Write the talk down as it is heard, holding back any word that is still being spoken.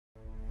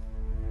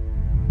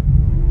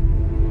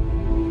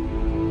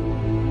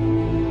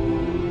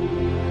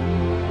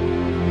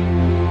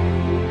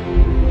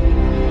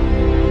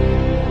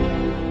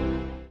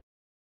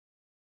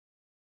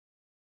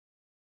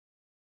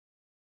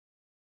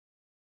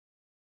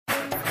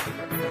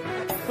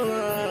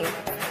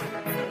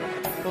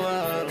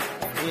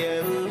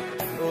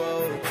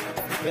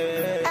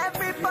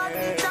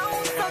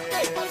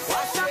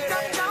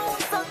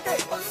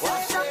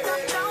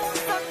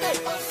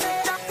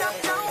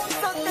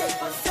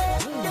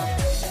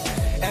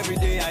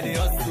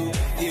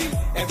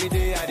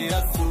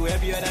hustle.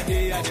 Every other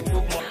day I dey put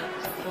more.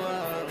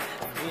 Whoa,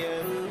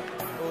 yeah,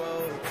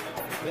 whoa,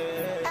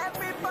 yeah.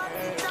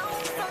 Everybody down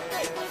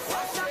Sunday.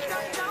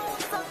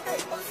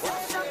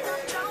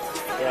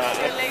 Yeah.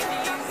 Hey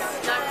ladies,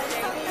 Dr.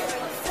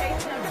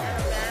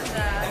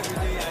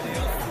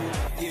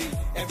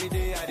 Every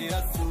day I dey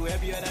hustle,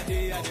 every other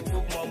day I dey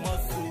put more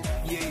muscle.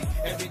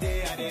 Yeah, every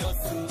day I dey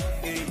hustle.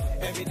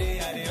 Yeah, every day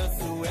I dey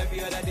hustle,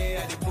 every other day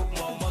I dey put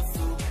more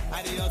muscle.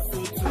 I dey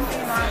hustle too.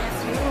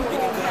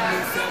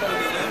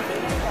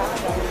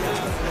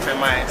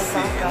 MIC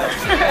in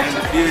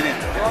the building.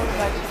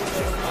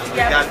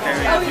 Yeah.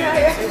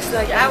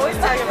 I always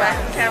talk about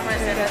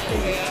cameras and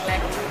everything.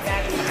 Like,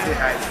 Say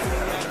hi.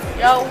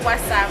 yo,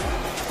 what's up?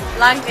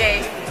 Long day.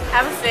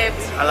 Haven't slept.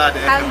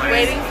 I'm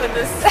waiting for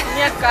this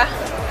nyaka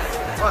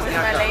with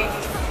my lady.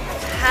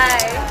 Hi.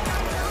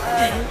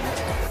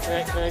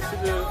 Can I see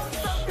the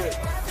shit?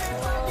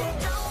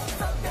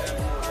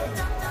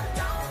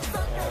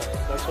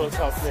 That's what's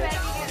happening.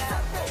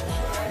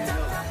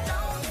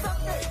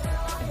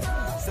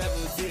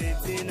 17,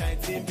 18,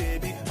 19,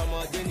 baby. I'm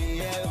all in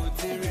the air,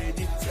 OT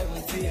ready.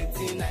 17,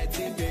 18,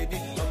 19, baby.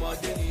 I'm all in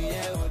the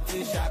air,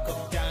 OT shack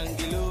up.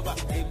 Jangle over,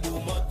 Ebu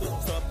moto.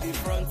 Stop the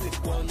front,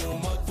 one no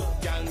moto.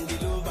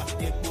 Jangle over,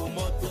 Ebu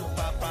moto.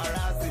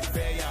 Paparazzi,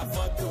 fair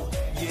photo.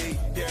 Yeah,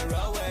 they're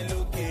all well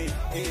okay.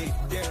 Hey,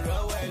 they're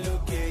all well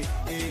okay.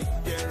 Hey,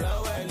 they're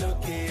all well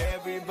okay.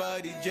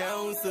 Everybody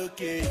Jones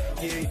okay.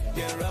 Yeah,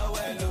 they're all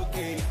well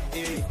okay.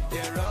 Hey,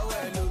 they're all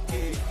well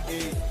okay.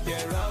 Hey,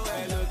 they're all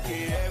well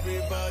okay.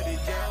 Everybody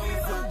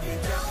Jones okay.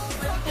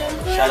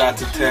 Shout out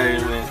to Terry,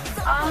 man.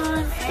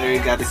 Terry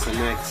got the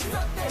connection.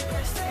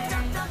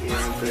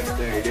 Yeah, Empress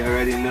Terry. They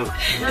already know.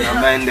 I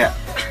mind that.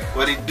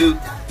 What he do?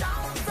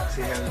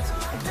 Say hello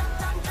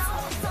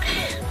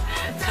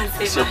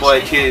to It's your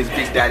boy Caze,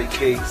 Big Daddy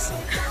Caze.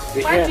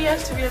 Why do you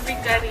have to be a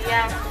big daddy?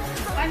 Yeah.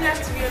 Why do you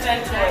have to be a big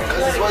daddy?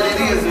 That's what it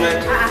is, man.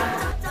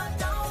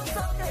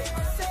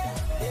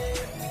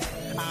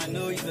 I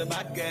know you're a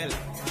bad girl.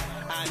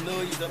 I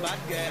know you're a bad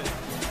girl.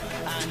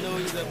 I know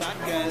you're a bad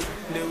girl.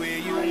 The way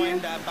you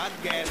wind that bad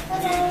girl.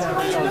 Yeah,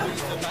 I know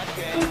you're a bad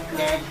girl.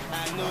 Yeah, I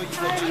know you're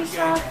a bad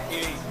girl.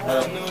 Yeah, I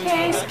know you're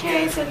a bad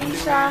Caze,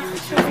 Alicia.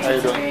 How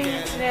you doing?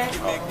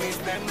 You make me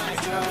spend my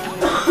dough.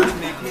 You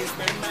make me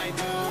spend my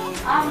dough.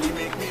 You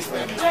make me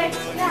spend my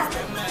money,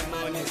 spend my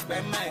money,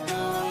 spend my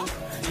dough.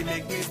 You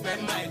make me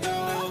spend my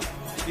dough.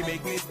 You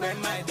make me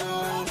spend my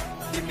dough.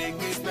 You make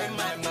me spend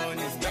my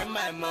money, spend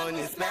my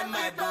money, spend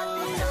my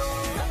dough.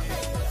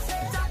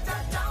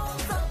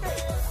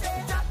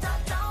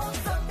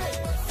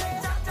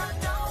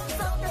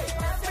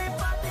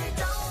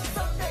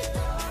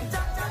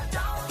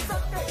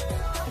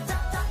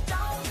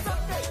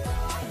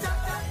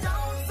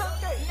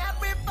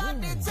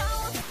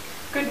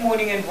 Good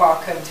morning and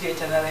welcome to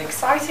yet another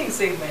exciting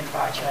segment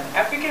right here on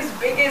Africa's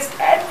biggest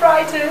and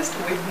brightest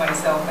with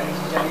myself,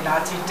 Alicia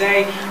Jalina.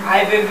 Today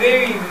I have a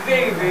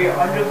very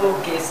honorable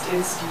guest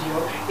in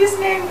studio. His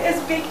name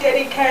is Big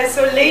Daddy Caze.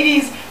 So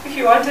ladies, if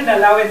you want an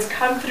allowance,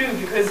 come through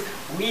because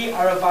we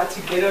are about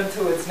to get on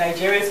towards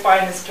Nigeria's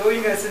finest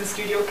joining us in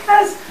studio.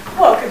 Caze,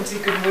 welcome to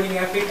Good Morning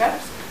Africa.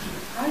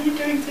 How are you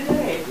doing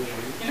today?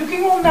 You're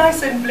looking all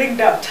nice and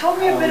blinged up. Tell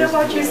me a bit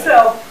about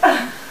yourself.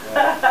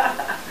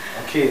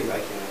 Okay,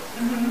 like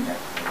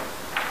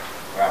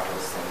rapper,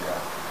 singer.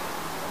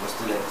 I'm a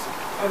student.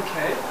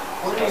 Okay.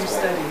 What are you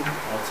studying?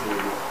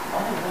 Multimedia.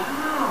 Oh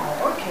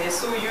wow. Okay,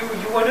 so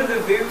you're one of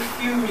the very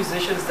few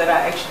musicians that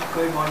are actually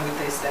going on with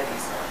their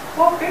studies.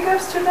 Well, big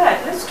ups to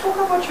that. Let's talk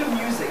about your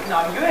music.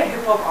 Now, you're a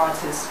hip hop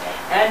artist,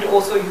 and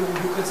also you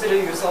consider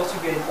yourself to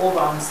be an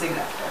all-round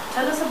singer.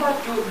 Tell us about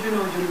your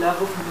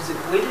love of music.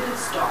 Where did it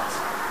start?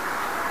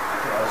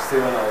 I was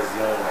still when I was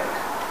young,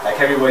 like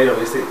everybody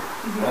always say.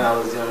 When I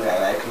was young, I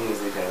liked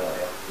music and all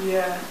that.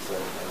 Yeah. So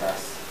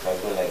I was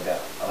going like that.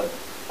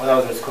 When I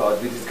was in school, I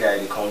would be this guy.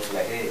 They come to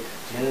like, hey,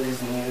 do you know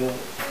this new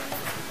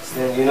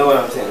thing? You know what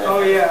I'm saying? Like,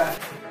 oh yeah.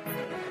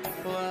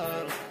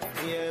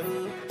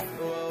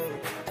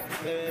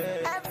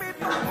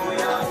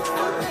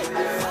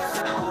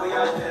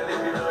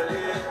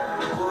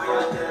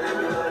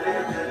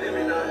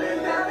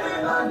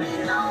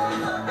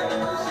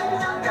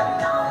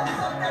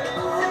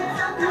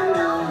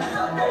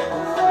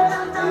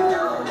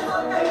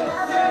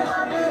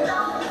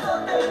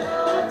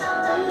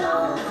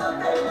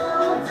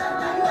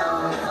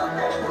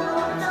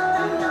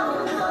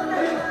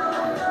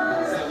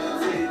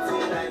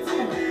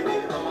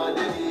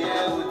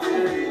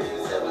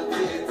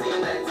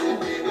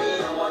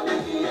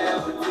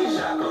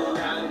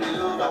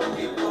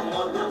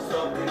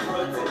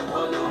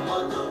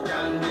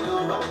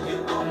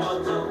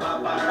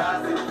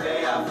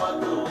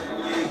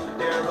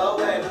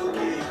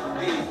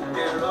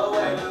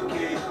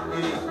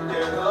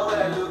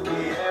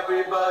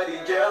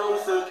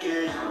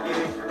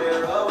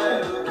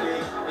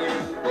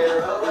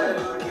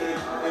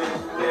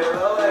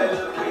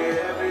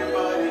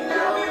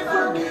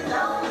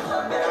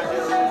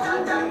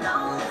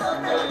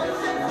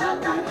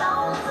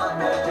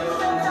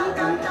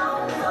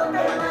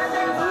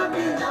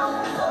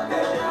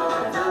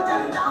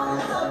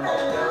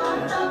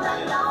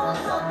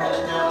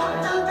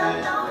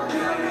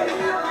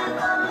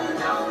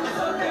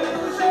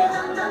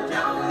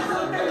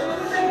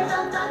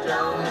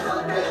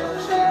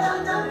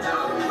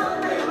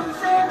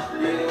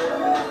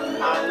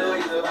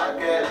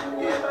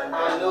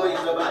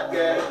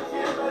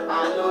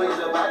 know he's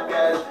a bad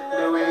girl.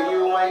 The way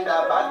you wind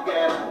that bad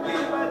girl.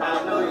 Hey,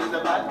 I know he's a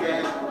bad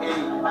girl.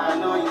 Hey, I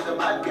know he's a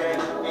bad girl.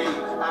 Hey,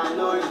 I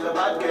know he's a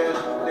bad girl.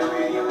 The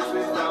way you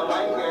twist and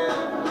wind, girl.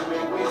 You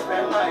make me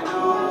spend my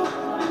dough.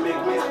 You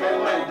make me spend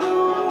my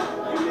dough.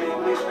 You make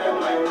me spend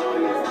my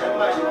money. Spend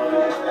my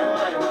money. Spend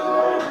my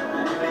dough.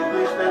 You make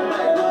me spend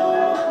my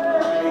dough.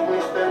 You make me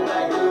spend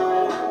my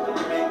dough.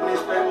 You make me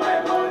spend my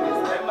money.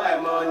 Spend my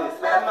money.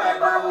 Spend my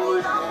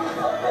dough.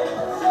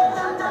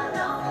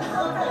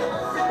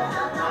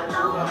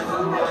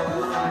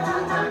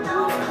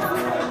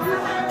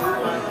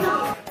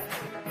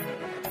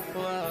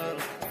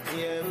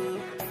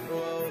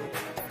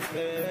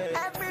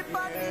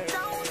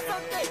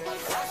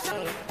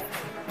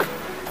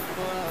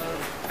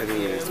 I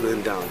think it's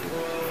going down, dude.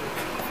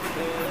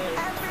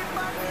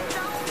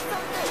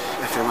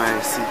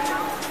 FMIC,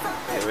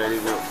 you already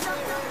know.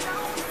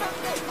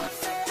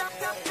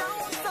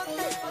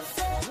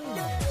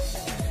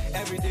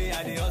 Every day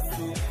I dey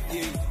hustle,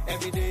 yeah.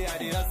 Every day I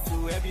dey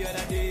hustle. Every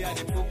other day I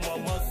dey put more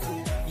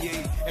muscle,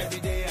 yeah. Every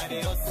day I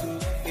dey hustle,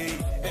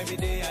 yeah. Every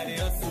day I dey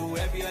hustle.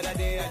 Every other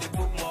day I dey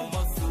put more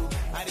muscle.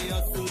 I dey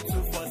hustle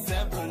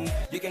 247.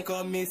 You can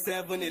call me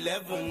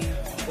 7-Eleven.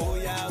 Oh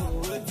yeah,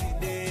 oh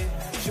today.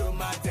 Show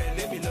my tell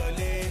me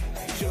lolly.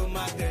 Show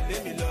my tell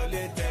me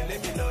lolly. Tell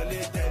me lolly.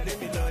 Tell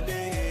me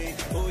lolly.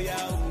 Oh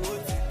yeah, oh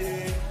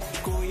today.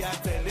 Go ya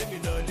tell me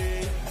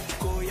lolly.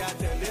 Go ya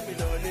tell me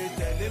lolly.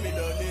 Tell me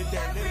lolly.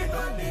 Tell me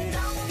lolly.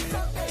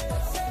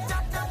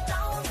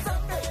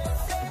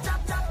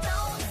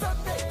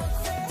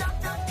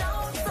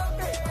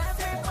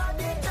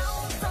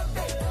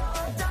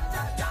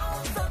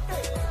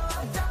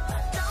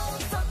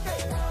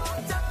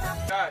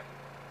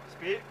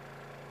 Speed.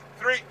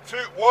 3, 2,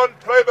 1,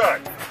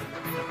 playback.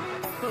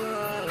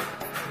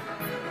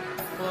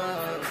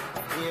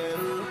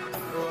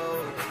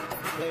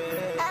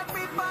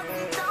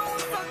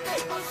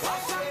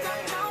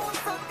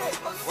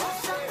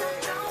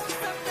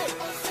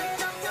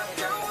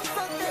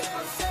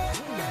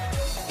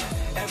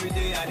 Every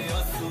day I dey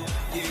hustle,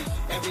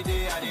 yeah. Every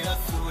day I dey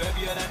hustle.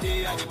 Every other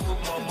day I dey put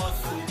more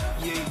muscle,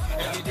 yeah.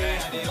 Every day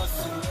I dey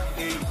hustle,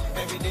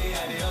 yeah. Every day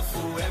I dey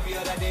hustle. Every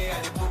other day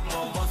I dey put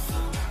more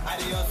muscle. I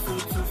dey hustle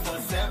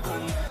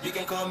 247. You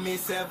can call me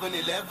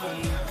 7-Eleven.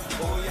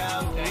 Oh yeah,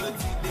 oh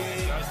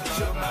today.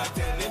 Show my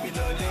tell me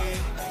lolly.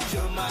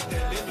 Show my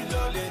tell me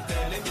lolly.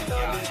 Tell me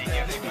lolly.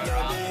 Tell me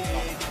lolly.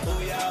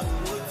 Oh yeah,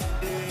 oh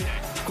today.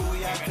 Go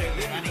ya tell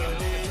me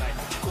lolly.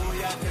 Go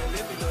ya tell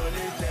me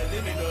lolly. Tell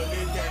me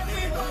lolly. Tell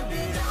me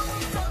lolly.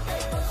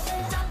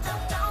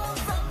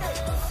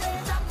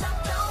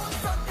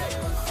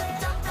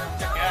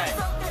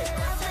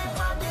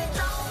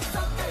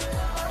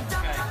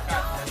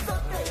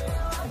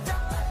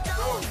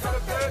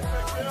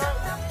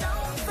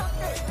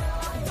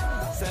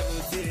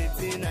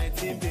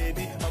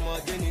 Baby, I'm a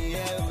Denny,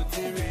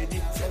 ready.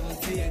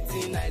 17,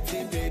 18,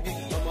 19, baby,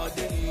 I'm a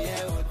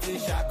Denny,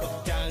 Shaka,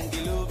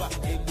 Jangilova,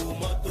 Ebu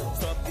Moto,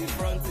 stop the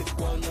front,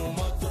 one no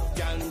moto,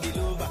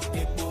 Jangilova,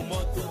 Ebu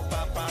Moto,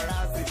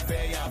 paparazzi,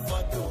 fair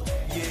photo,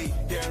 yeah,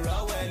 they're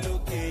all well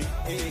okay,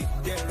 hey,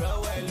 they're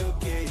all well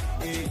okay,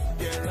 hey,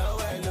 they're all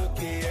well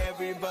okay,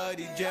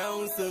 everybody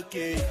Jones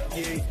okay,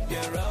 yeah,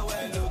 they're all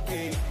well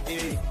okay,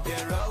 hey,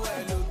 they're all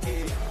well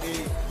okay,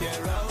 hey,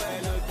 they're all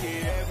well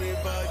okay,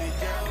 everybody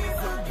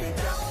Jones okay.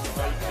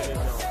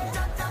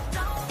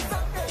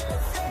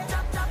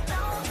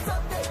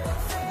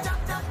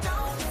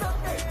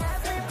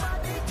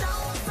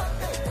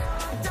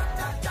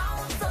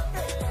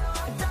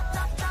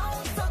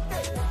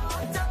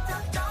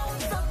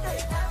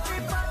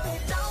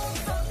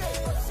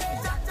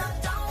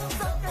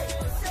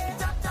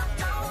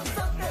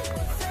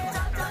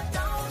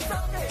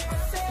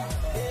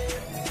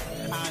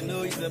 I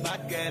know he's a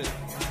bad girl.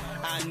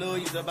 I know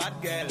he's a bad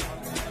girl.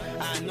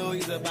 I know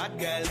he's a bad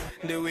girl.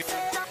 The way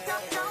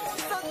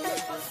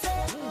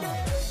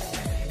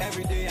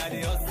every day I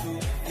dey hustle,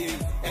 yeah.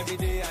 Every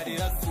day I dey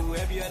hustle.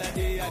 Every other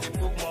day I dey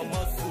put more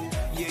muscle,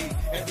 yeah.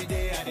 Every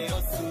day I dey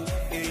hustle,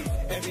 yeah.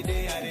 Every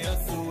day I dey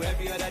hustle.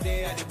 Every other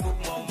day I dey put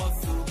more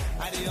muscle.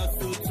 I dey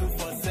hustle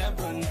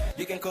 247.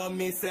 You can call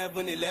me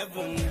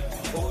 7-Eleven.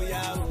 Oh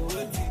yeah, oh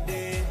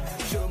today.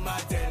 Show my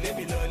tell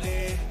me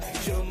lolly.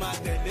 Show my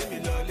tell me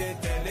lolly.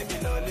 Tell me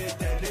lolly.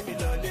 Tell me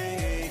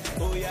lolly.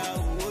 Oh yeah,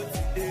 oh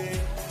today.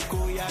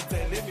 Go ya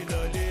tell me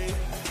lolly.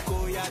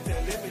 Go ya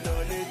tell me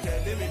lolly.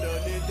 Tell me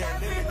lolly. Tell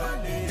me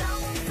lolly.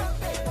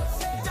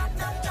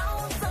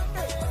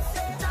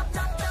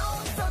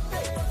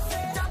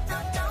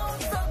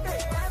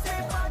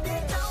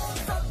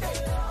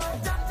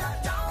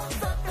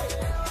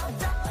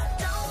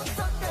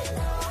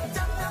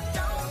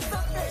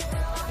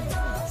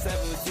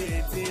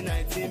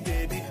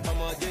 Baby,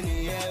 I'm a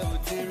Denny,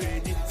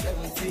 ready.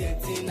 17,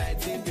 18,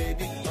 19,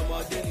 baby, I'm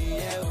a Denny,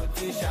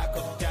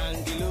 Shaka,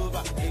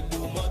 Jangilova, Ebu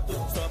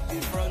Moto, stop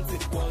the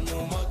front, one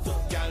no moto,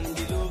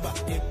 Jangilova,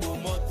 Ebu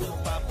Moto,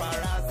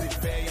 paparazzi,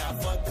 fair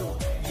photo,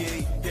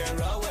 yeah,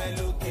 they're all well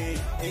okay,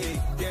 hey,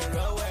 they're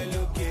all well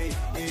okay,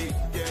 hey,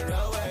 they're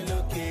all well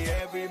okay,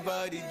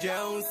 everybody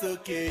Jones okay.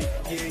 okay,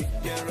 yeah,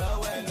 they're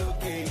all well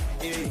okay,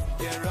 yeah,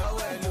 they're all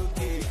well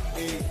okay,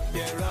 yeah,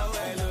 they're all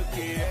well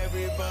okay.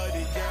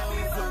 Everybody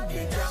down,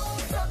 okay, down.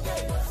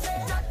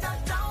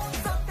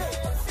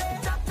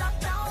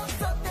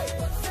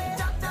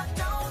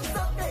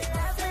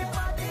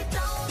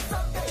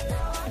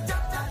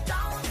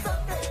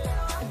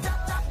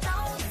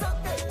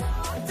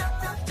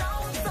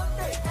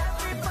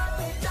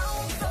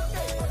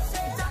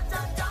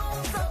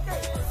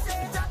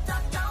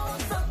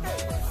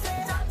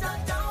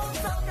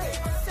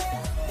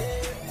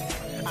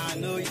 I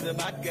know he's a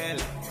bad girl.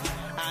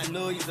 I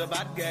know he's a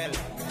bad girl.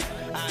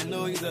 I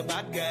know he's a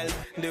bad girl.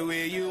 The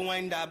way you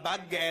wind that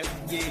bad girl,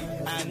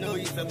 yeah. I know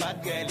he's a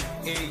bad girl,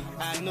 hey.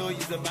 I know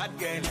he's a bad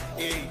girl,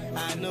 hey.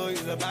 I know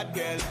he's a bad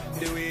girl.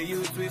 The way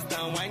you twist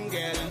and wind,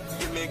 girl,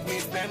 you make me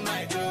spend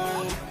my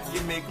dough.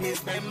 You make me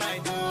spend my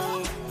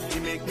dough.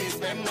 You make me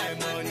spend my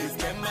money,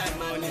 spend my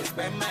money,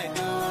 spend my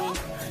dough.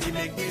 You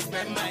make me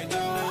spend my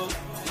dough.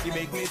 You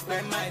make me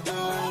spend my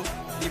dough.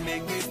 You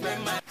make me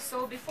spend my.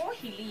 So before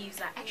he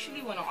leaves, I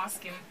actually want to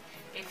ask him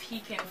if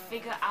he can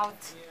figure out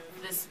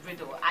this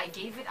riddle. I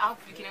gave it out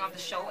at the beginning of the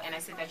show and I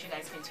said that you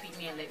guys can tweet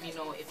me and let me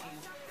know if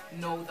you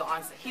know the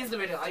answer. Here's the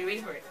riddle. Are you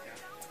ready for it?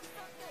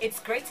 It's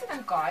greater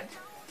than God.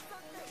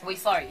 Wait,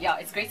 sorry. Yeah,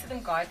 it's greater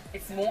than God.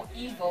 It's more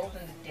evil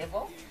than the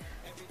devil.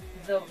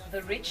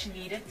 The rich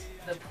need it,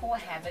 the poor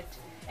have it,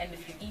 and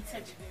if you eat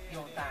it,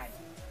 you'll die.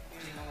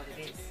 Do you know what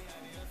it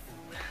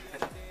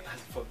is?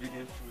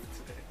 Forbidden fruit.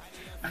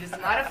 It's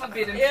not a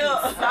forbidden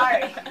fruit.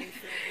 Sorry.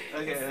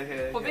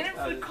 Okay. Forbidden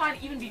fruit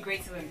can't even be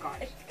greater than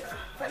God.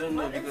 I don't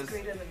know What is because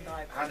greater than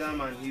God?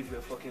 Adam and Eve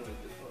were fucking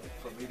with the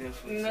forbidden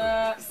fruit.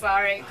 No,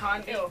 sorry,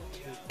 can't be.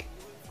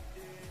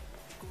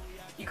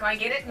 You can't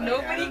get it?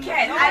 Nobody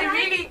can. know. I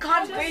really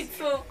can't wait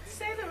till.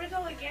 Say the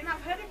riddle again.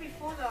 I've heard it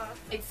before though.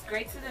 It's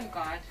greater than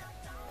God.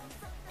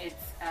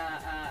 It's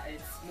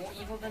more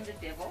evil than the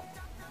devil.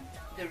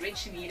 The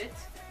rich need it.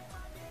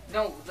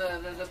 No,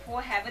 the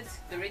poor have it,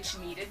 the rich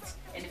need it,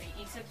 and if you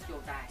eat it, you'll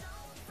die.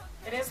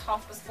 It is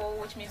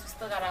 4:30, which means we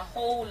still got a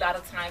whole lot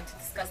of time to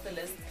discuss the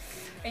list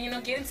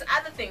and get into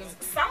other things.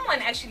 Someone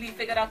actually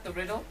figured out the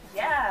riddle.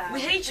 Yeah.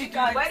 We hate you,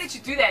 dude. Why did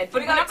you do that? But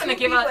We we're not got gonna two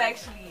give people out.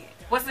 actually.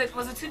 Was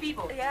it 2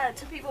 people? Yeah,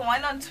 2 people.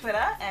 One on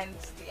Twitter and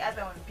the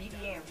other on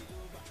BBM.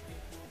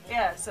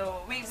 Yeah,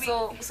 so we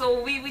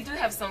we do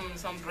have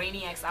some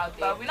brainiacs out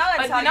there. But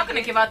we're not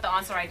gonna give out the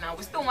answer right now.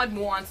 We still want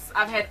more answers.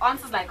 I've had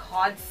answers like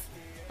hearts,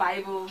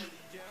 Bible.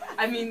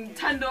 I mean,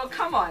 Tando,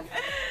 come on.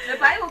 The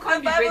Bible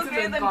can't be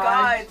greater than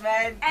God,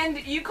 man. And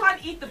you can't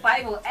eat the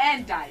Bible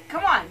and die.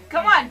 Come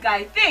on,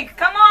 guy. Think.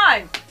 Come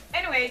on.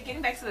 Anyway,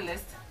 getting back to the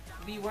list.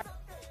 We were.